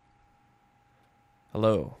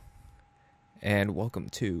Hello, and welcome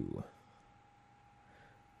to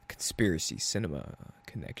Conspiracy Cinema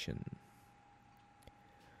Connection.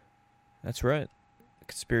 That's right,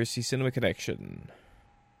 Conspiracy Cinema Connection.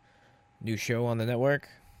 New show on the network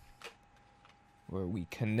where we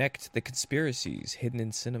connect the conspiracies hidden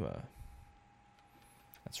in cinema.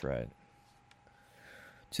 That's right.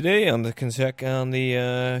 Today on the Conspiracy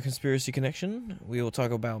Connection, we will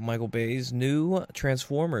talk about Michael Bay's new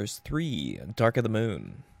Transformers 3: Dark of the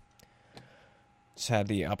Moon. Just had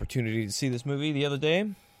the opportunity to see this movie the other day.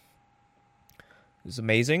 It was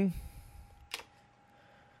amazing.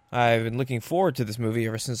 I've been looking forward to this movie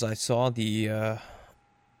ever since I saw the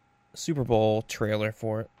Super Bowl trailer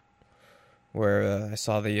for it, where I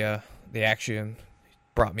saw the action.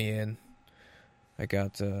 Brought me in. I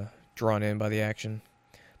got drawn in by the action.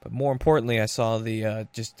 But more importantly, I saw the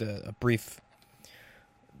just a brief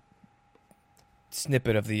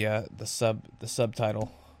snippet of the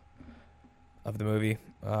subtitle of the movie,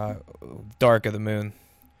 "Dark of the Moon,"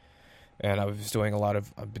 and I was doing at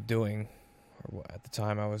the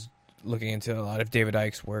time I was looking into a lot of David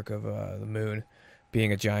Icke's work of the moon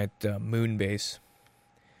being a giant moon base,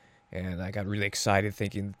 and I got really excited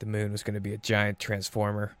thinking that the moon was going to be a giant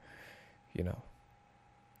transformer,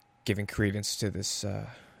 giving credence to this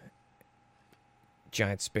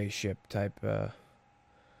giant spaceship type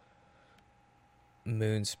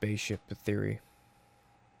moon spaceship theory.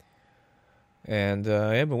 And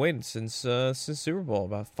I've been waiting since Super Bowl,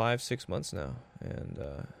 about 5-6 months now,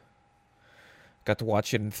 and got to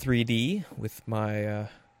watch it in 3D with my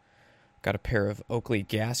got a pair of Oakley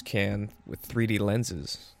gas can with 3D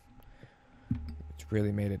lenses, which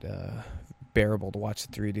really made it bearable to watch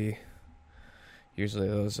the 3D. Usually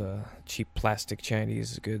those cheap plastic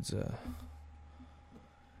Chinese goods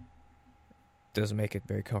doesn't make it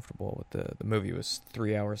very comfortable. The movie was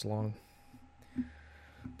 3 hours long.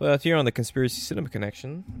 But here on the Conspiracy Cinema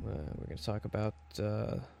Connection, we're going to talk about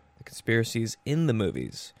the conspiracies in the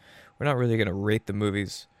movies. We're not really going to rate the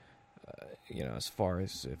movies, as far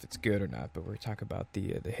as if it's good or not, but we're talking about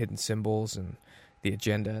the hidden symbols and the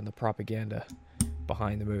agenda and the propaganda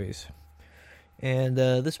behind the movies. And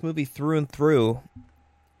this movie, through and through,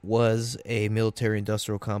 was a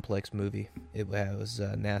military-industrial complex movie. It was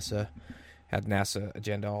NASA. Had NASA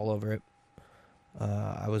agenda all over it.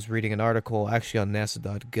 I was reading an article actually on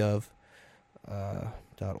NASA.gov,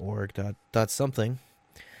 .org, something,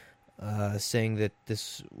 saying that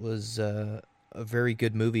this was a very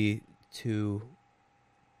good movie to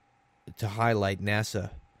highlight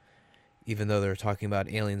NASA, even though they're talking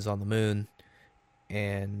about aliens on the moon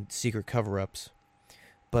and secret cover-ups.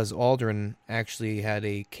 Buzz Aldrin actually had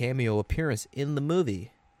a cameo appearance in the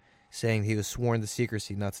movie, saying he was sworn to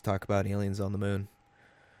secrecy not to talk about aliens on the moon.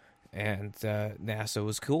 And NASA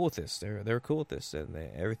was cool with this. They were cool with this, and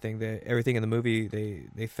everything in the movie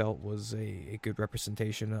they felt was a good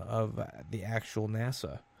representation of the actual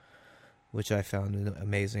NASA, which I found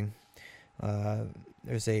amazing.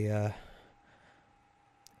 There's a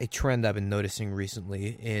trend I've been noticing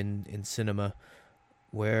recently in cinema,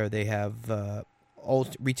 where they have all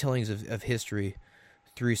retellings of history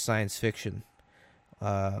through science fiction.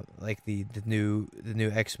 Like the new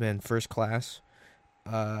X-Men First Class,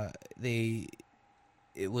 the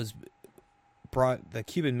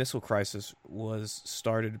Cuban Missile Crisis was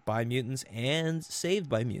started by mutants and saved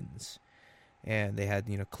by mutants, and they had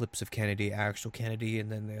clips of Kennedy, actual Kennedy,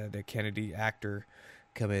 and then the Kennedy actor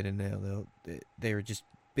come in, and they were just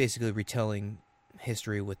basically retelling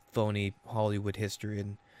history with phony Hollywood history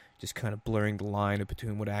and just kind of blurring the line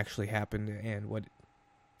between what actually happened and what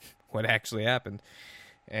actually happened.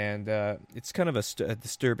 And it's kind of a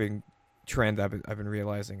disturbing trend I've been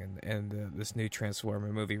realizing, and this new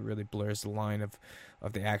Transformer movie really blurs the line of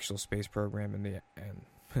the actual space program and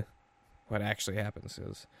what actually happens.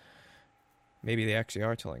 Is maybe they actually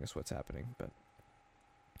are telling us what's happening. But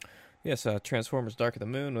yes, Transformers: Dark of the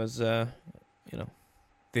Moon was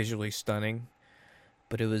visually stunning,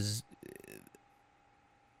 but it was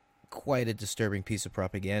quite a disturbing piece of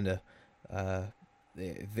propaganda.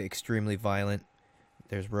 Extremely violent.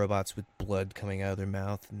 There's robots with blood coming out of their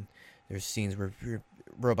mouth, and there's scenes where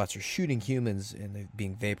robots are shooting humans and they're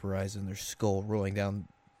being vaporized and their skull rolling down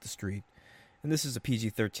the street. And this is a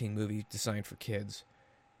PG-13 movie designed for kids,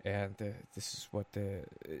 and this is what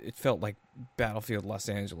it felt like Battlefield Los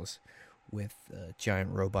Angeles with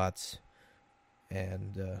giant robots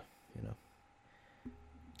and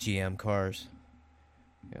GM cars,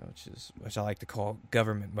 which I like to call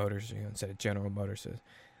government motors, instead of General Motors.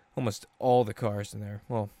 Almost all the cars in there,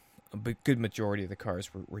 well, a good majority of the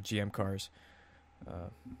cars were GM cars.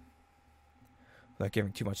 Without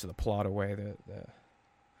giving too much of the plot away,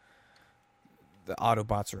 the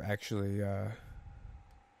Autobots are actually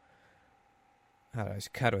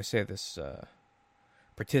how do I say this?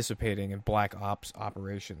 Participating in black ops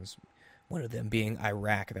operations. One of them being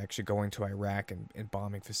Iraq. They're actually going to Iraq and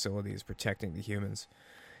bombing facilities, protecting the humans,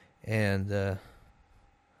 and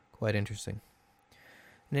quite interesting.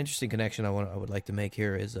 An interesting connection I would like to make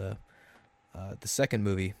here is the second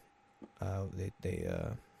movie.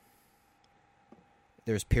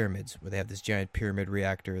 There's pyramids where they have this giant pyramid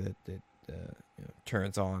reactor that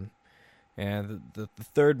turns on, and the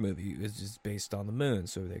third movie is just based on the moon.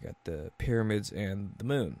 So they got the pyramids and the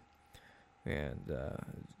moon, and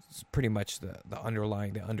it's pretty much the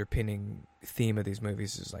underpinning theme of these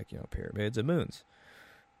movies is like pyramids and moons.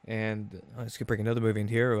 And let's bring another movie in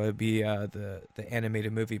here. It would be the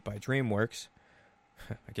animated movie by DreamWorks,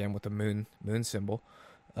 again with the moon symbol.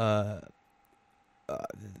 The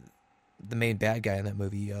main bad guy in that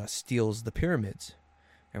movie steals the pyramids.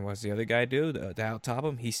 And what does the other guy do to out-top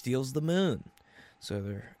him? He steals the moon. So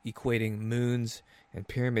they're equating moons and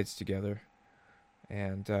pyramids together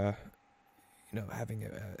and, having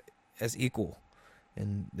it as equal.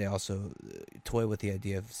 And they also toy with the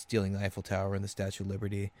idea of stealing the Eiffel Tower and the Statue of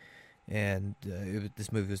Liberty. And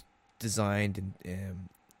this movie was designed and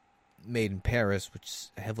made in Paris, which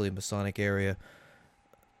is a heavily Masonic area.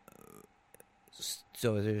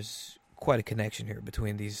 So there's quite a connection here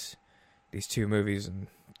between these two movies and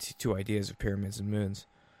two ideas of pyramids and moons.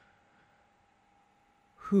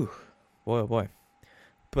 Whew. Boy, oh boy.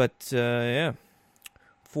 But, yeah.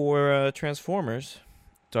 For Transformers,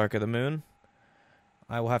 Dark of the Moon,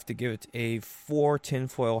 I will have to give it a 4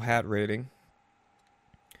 tinfoil hat rating.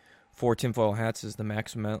 4 tinfoil hats is the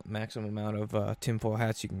maximum amount of tinfoil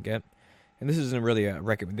hats you can get. And this isn't really a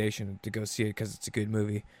recommendation to go see it because it's a good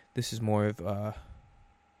movie. This is more of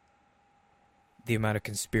the amount of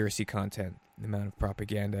conspiracy content, the amount of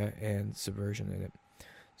propaganda and subversion in it.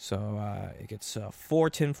 So it gets 4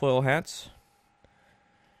 tinfoil hats.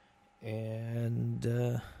 And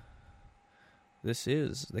this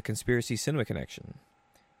is the Conspiracy Cinema Connection.